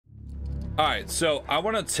All right, so I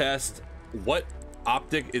want to test what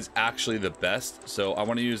optic is actually the best. So I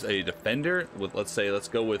want to use a defender with, let's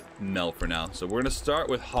go with Mel for now. So we're going to start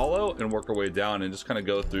with hollow and work our way down and just kind of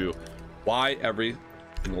go through why every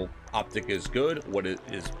single optic is good, what it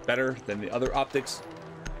is better than the other optics,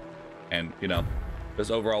 and you know,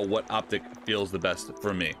 just overall what optic feels the best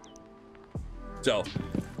for me. So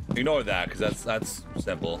ignore that because that's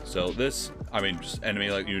simple. So this, I mean, just enemy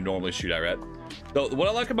like you normally shoot at, right? So what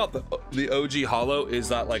I like about the OG hollow is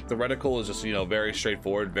that like the reticle is just, you know, very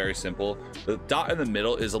straightforward, very simple. The dot in the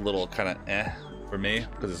middle is a little kind of for me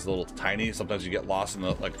because it's a little tiny. Sometimes you get lost in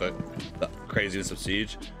the craziness of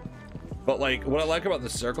siege. But like what I like about the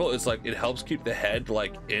circle is like it helps keep the head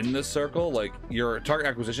like in the circle. Like your target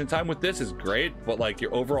acquisition time with this is great, but like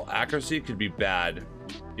your overall accuracy could be bad.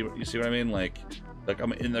 You see what I mean? Like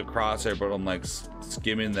I'm in the crosshair, but I'm like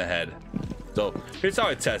skimming the head. So here's how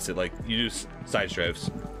I test it. Like you do side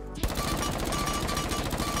strafes.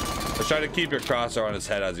 So try to keep your crosshair on his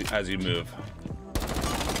head as you move.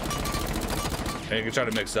 And you can try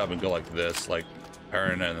to mix it up and go like this, like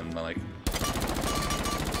turn and then like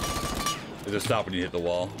just stop when you hit the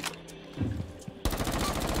wall.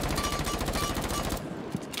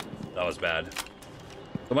 That was bad.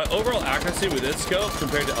 But my overall accuracy with this scope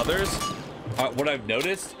compared to others, what I've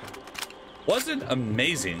noticed, wasn't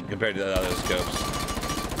amazing compared to the other scopes.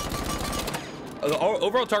 The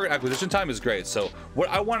overall target acquisition time is great. So what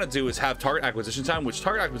I want to do is have target acquisition time, which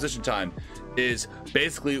target acquisition time is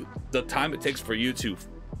basically the time it takes for you to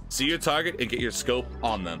see your target and get your scope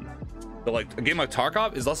on them. So like a game like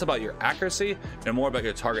Tarkov is less about your accuracy and more about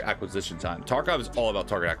your target acquisition time. Tarkov is all about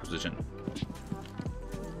target acquisition.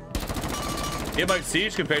 A game like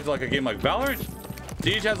Siege compared to like a game like Valorant,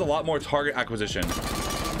 Siege has a lot more target acquisition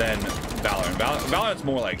than Valorant. Valorant's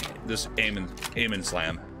more like just aim and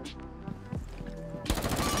slam.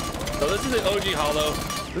 So this is the OG hollow.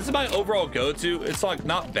 This is my overall go-to. It's like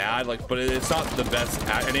not bad, like, but it's not the best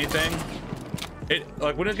at anything. It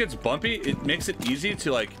like when it gets bumpy, it makes it easy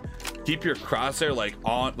to like keep your crosshair like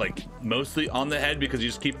on, like mostly on the head because you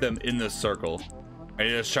just keep them in this circle and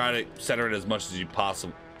you just try to center it as much as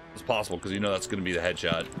possible because you know that's going to be the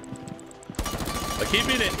headshot. Like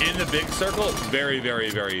keeping it in the big circle is very, very,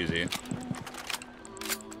 very easy.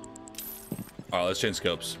 All right, let's change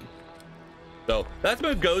scopes. So that's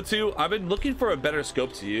my go-to. I've been looking for a better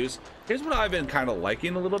scope to use. Here's what I've been kind of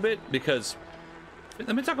liking a little bit, because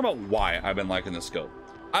let me talk about why I've been liking this scope.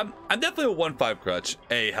 I'm definitely a 1.5 crutch.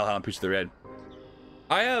 Hey, Hellhound, Preach the Red.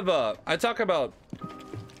 I talk about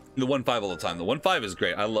the 1.5 all the time. The 1.5 is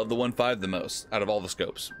great. I love the 1.5 the most out of all the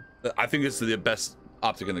scopes. I think it's the best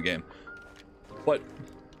optic in the game. But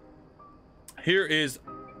here is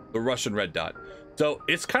the Russian red dot. So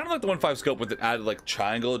it's kind of like the 1.5 scope with an added like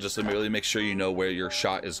triangle, just to really make sure you know where your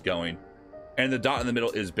shot is going. And the dot in the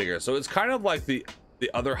middle is bigger. So it's kind of like the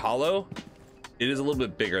other hollow. It is a little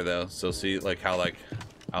bit bigger though. So see like how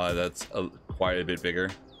that's quite a bit bigger.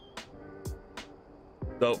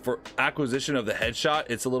 So for acquisition of the headshot,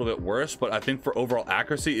 it's a little bit worse, but I think for overall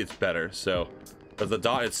accuracy, it's better. So as the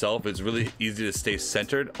dot itself, it's really easy to stay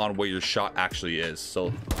centered on where your shot actually is.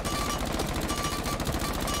 So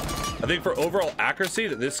I think for overall accuracy,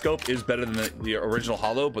 that this scope is better than the original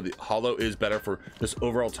hollow, but the hollow is better for this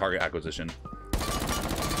overall target acquisition.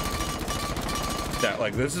 Yeah,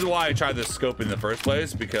 like this is why I tried this scope in the first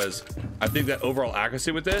place, because I think that overall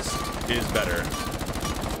accuracy with this is better.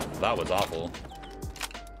 That was awful.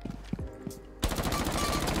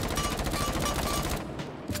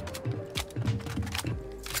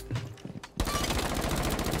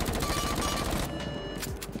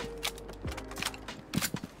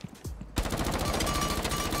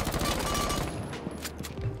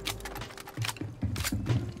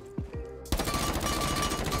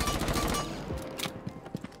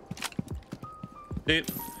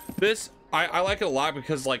 This I like it a lot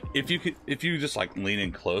because like if you just like lean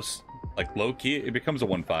in close, like low key, it becomes a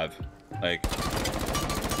 1.5. Like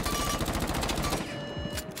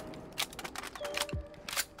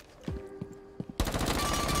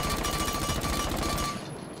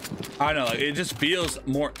I don't know, like it just feels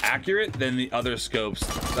more accurate than the other scopes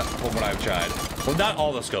from what I've tried. Well, not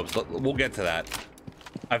all the scopes, but we'll get to that.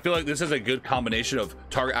 I feel like this is a good combination of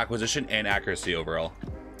target acquisition and accuracy overall.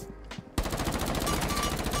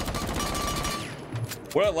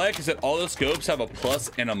 What I like is that all the scopes have a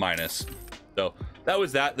plus and a minus. So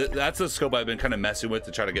that's the scope I've been kind of messing with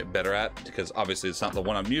to try to get better at, because obviously it's not the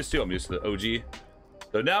one I'm used to. I'm used to the OG.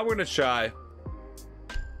 So now we're going to try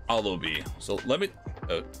Hollow B. So let me,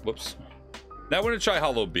 whoops. Now we're going to try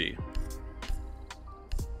Hollow B.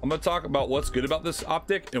 I'm gonna talk about what's good about this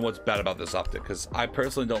optic and what's bad about this optic, because I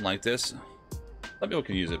personally don't like this. Some people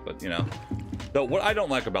can use it, but you know. So what I don't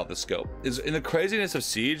like about this scope is, in the craziness of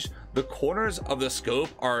Siege, the corners of the scope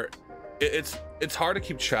are, it's hard to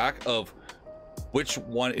keep track of which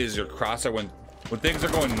one is your crosshair. When things are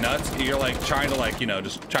going nuts, you're like trying to, like, you know,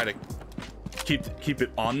 just try to keep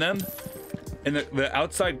it on them. And the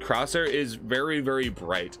outside crosshair is very, very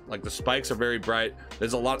bright. Like, the spikes are very bright.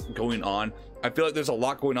 There's a lot going on. I feel like there's a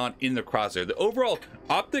lot going on in the crosshair. The overall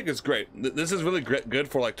optic is great. This is really good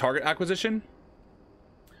for like target acquisition.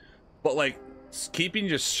 But like keeping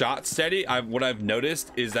your shot steady, what I've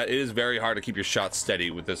noticed is that it is very hard to keep your shot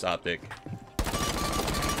steady with this optic.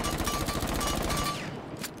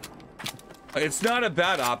 It's not a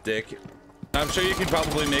bad optic. I'm sure you can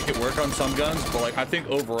probably make it work on some guns, but like I think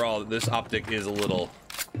overall this optic is a little,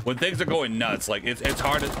 when things are going nuts, like it's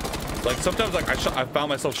hard to, like sometimes like I found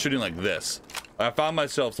myself shooting like this. I found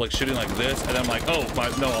myself like shooting like this, and then I'm like, oh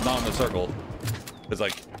no, I'm not in the circle. It's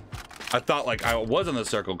like I thought like I was in the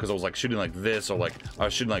circle because I was like shooting like this, or like I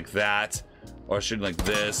was shooting like that, or I was shooting like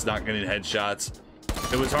this, not getting headshots.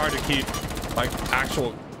 It was hard to keep like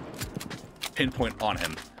actual pinpoint on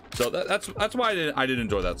him. So that's why I didn't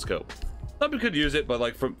enjoy that scope. Some people could use it, but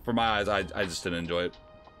like for my eyes, I just didn't enjoy it.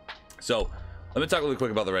 So let me talk really quick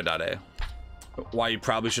about the red dot A. Why you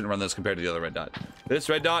probably shouldn't run this compared to the other red dot. This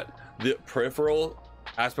red dot, the peripheral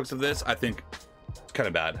aspects of this, I think it's kind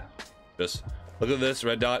of bad. Just look at this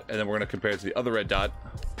red dot, and then we're gonna compare it to the other red dot,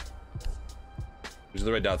 which is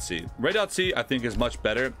the red dot C. Red dot C, I think, is much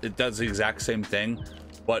better. It does the exact same thing,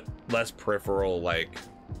 but less peripheral like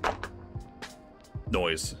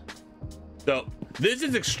noise. So this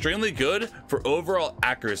is extremely good for overall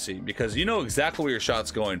accuracy because you know exactly where your shot's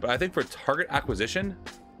going, but I think for target acquisition,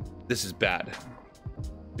 this is bad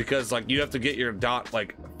because like you have to get your dot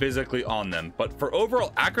like physically on them. But for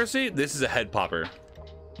overall accuracy, this is a head popper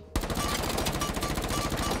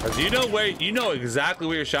because you know exactly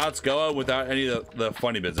where your shots go without any of the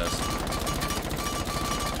funny business.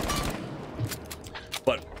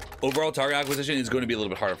 But overall target acquisition is going to be a little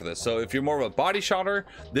bit harder for this. So if you're more of a body shotter,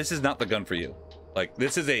 this is not the gun for you. Like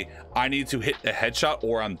this is a I need to hit a headshot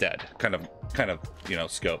or I'm dead kind of you know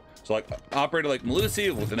scope. So like operator like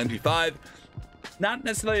Malusi with an MP5, not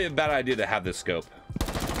necessarily a bad idea to have this scope.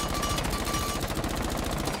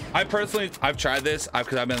 I've tried this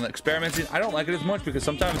because I've been experimenting. I don't like it as much because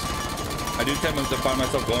sometimes I do tend to find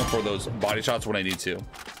myself going for those body shots when I need to.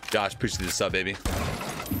 Josh, appreciate the sub, baby.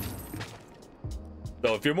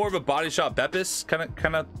 So if you're more of a body shot Beppis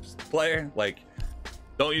kind of player, like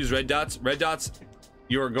don't use red dots. Red dots,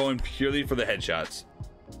 you are going purely for the headshots.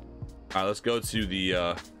 All right, let's go to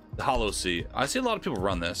the Hollow C. I see a lot of people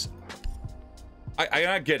run this.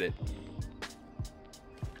 I get it.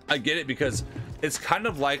 I get it because it's kind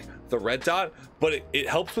of like the red dot, but it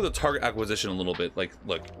helps with the target acquisition a little bit. Like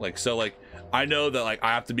look, like so like I know that like I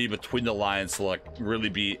have to be between the lines to like really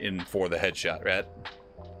be in for the headshot, right?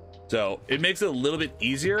 So it makes it a little bit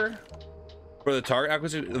easier for the target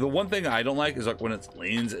acquisition. The one thing I don't like is like when it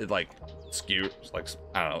leans, it like skews. Like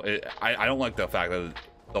I don't know. I don't like the fact that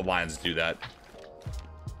the lines do that.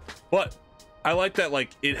 But I like that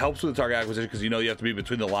like it helps with the target acquisition because you know you have to be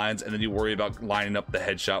between the lines, and then you worry about lining up the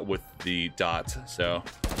headshot with the dot. So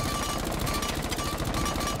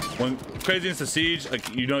when craziness to Siege,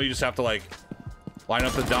 like you know you just have to like line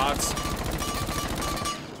up the dots,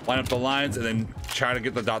 line up the lines, and then try to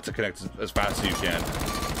get the dot to connect as fast as you can.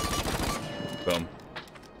 Boom.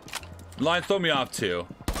 Lines throw me off too.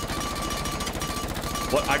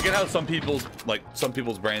 But I get how some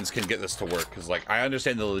people's brains can get this to work, because like I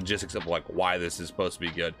understand the logistics of like why this is supposed to be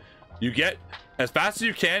good. You get as fast as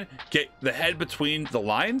you can, get the head between the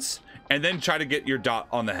lines, and then try to get your dot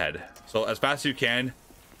on the head. So as fast as you can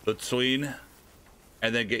between,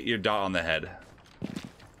 and then get your dot on the head.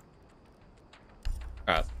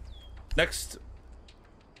 Next.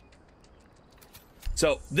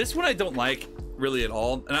 So this one I don't like really at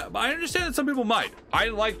all, and I understand that some people might. I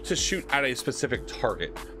like to shoot at a specific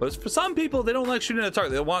target, but for some people they don't like shooting at a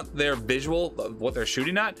target. They want their visual of what they're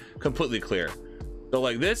shooting at completely clear. So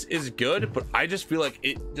like this is good, but I just feel like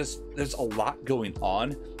there's a lot going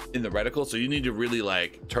on in the reticle, so you need to really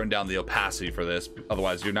like turn down the opacity for this,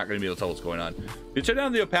 otherwise you're not going to be able to tell what's going on. You turn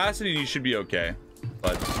down the opacity, you should be okay.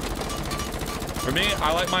 But for me,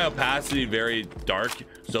 I like my opacity very dark,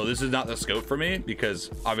 so this is not the scope for me because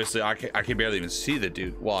obviously I can barely even see the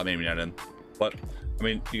dude while I'm aiming at him. But I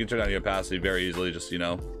mean, you can turn down the opacity very easily. Just, you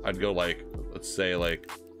know, I'd go like, let's say like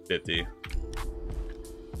 50.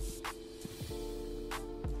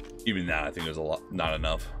 Even that I think is a lot, not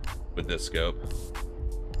enough with this scope.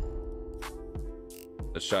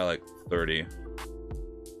 Let's try like 30.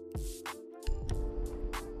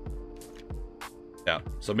 Yeah,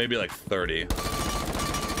 so maybe like 30.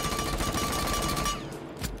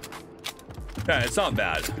 Yeah, it's not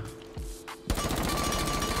bad.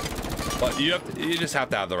 But you just have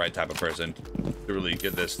to have the right type of person to really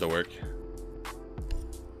get this to work.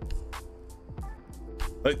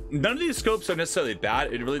 Like, none of these scopes are necessarily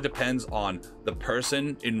bad. It really depends on the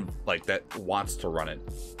person in like that wants to run it.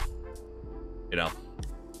 You know,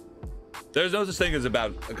 there's no such thing as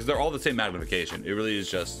about, because they're all the same magnification. It really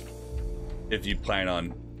is just if you plan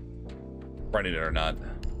on running it or not.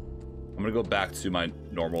 I'm gonna go back to my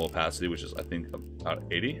normal opacity, which is I think about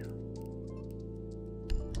 80.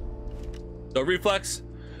 So reflex,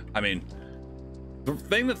 I mean, the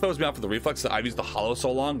thing that throws me off with the reflex is that I've used the hollow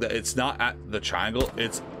so long that it's not at the triangle,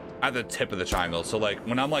 it's at the tip of the triangle. So like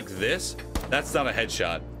when I'm like this, that's not a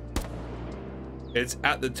headshot. It's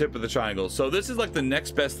at the tip of the triangle. So this is like the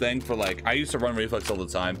next best thing for like, I used to run reflex all the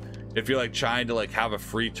time. If you're like trying to like have a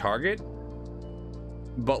free target,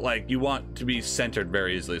 but like you want to be centered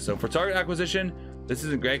very easily. So for target acquisition, this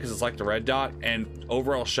isn't great because it's like the red dot, and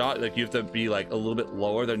overall shot, like you have to be like a little bit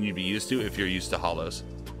lower than you'd be used to if you're used to hollows.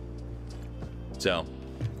 So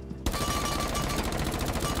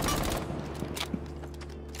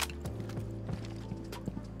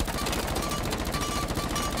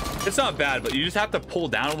it's not bad, but you just have to pull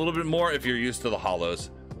down a little bit more if you're used to the hollows.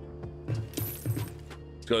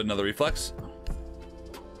 Let's go to another reflex.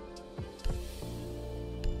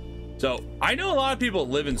 So I know a lot of people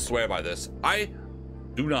live and swear by this. I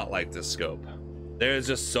do not like this scope. There's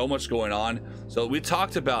just so much going on. So we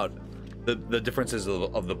talked about the differences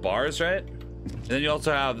of the bars, right? And then you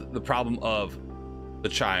also have the problem of the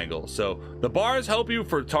triangle. So the bars help you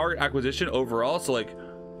for target acquisition overall. So like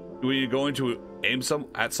when you're going to aim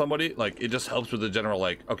at somebody, like it just helps with the general,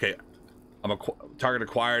 like, okay, I'm a target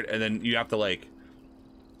acquired, and then you have to like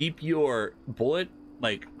keep your bullet,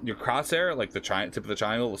 like your crosshair, like the tip of the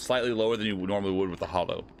triangle, slightly lower than you normally would with the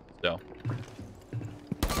hollow. So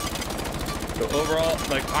overall,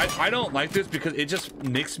 like I don't like this because it just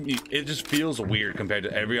makes me, it just feels weird compared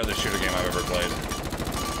to every other shooter game I've ever played.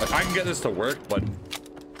 Like I can get this to work, but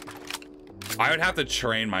I would have to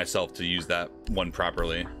train myself to use that one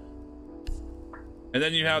properly. And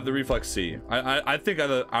then you have the reflex C. I think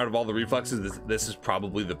out of all the reflexes, this is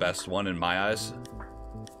probably the best one in my eyes.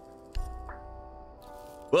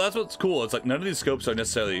 Well, that's what's cool. It's like none of these scopes are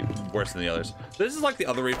necessarily worse than the others. This is like the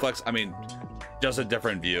other reflex. I mean, just a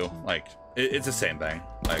different view. Like it's the same thing.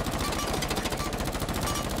 Like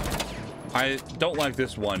I don't like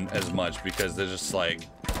this one as much because there's just like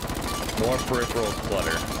more peripheral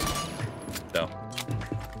clutter.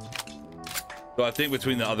 So I think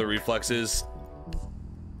between the other reflexes,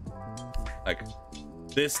 like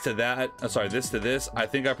this to that, sorry, this to this, I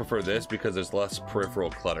think I prefer this because there's less peripheral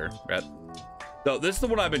clutter, right? So this is the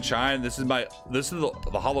one I've been trying. This is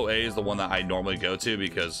the Hollow A is the one that I normally go to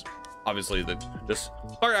because obviously this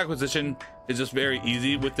target acquisition is just very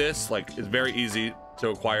easy with this. Like it's very easy to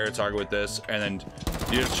acquire a target with this, and then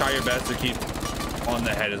you just try your best to keep on the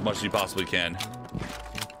head as much as you possibly can.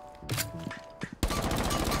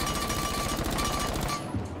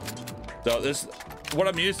 So this what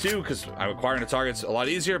I'm used to because I'm acquiring the targets a lot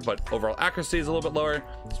easier, but overall accuracy is a little bit lower.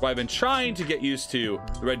 That's why I've been trying to get used to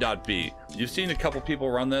the red dot B. You've seen a couple people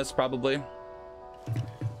run this probably.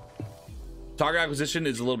 Target acquisition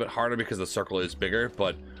is a little bit harder because the circle is bigger,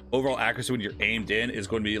 but overall accuracy when you're aimed in is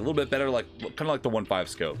going to be a little bit better, like kind of like the 1.5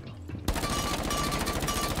 scope.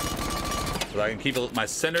 So I can keep my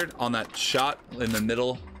centered on that shot in the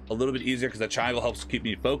middle a little bit easier because the triangle helps keep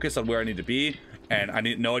me focused on where I need to be. And I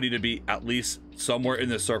need to be at least somewhere in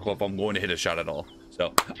the circle if I'm going to hit a shot at all.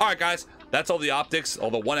 So, all right, guys, that's all the optics,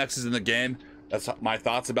 all the 1Xs in the game. That's my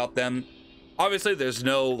thoughts about them. Obviously, there's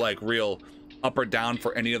no like real up or down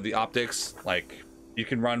for any of the optics. Like you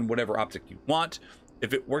can run whatever optic you want.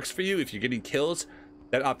 If it works for you, if you're getting kills,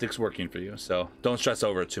 that optic's working for you. So don't stress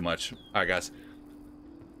over it too much. All right, guys.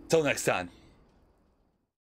 Till next time.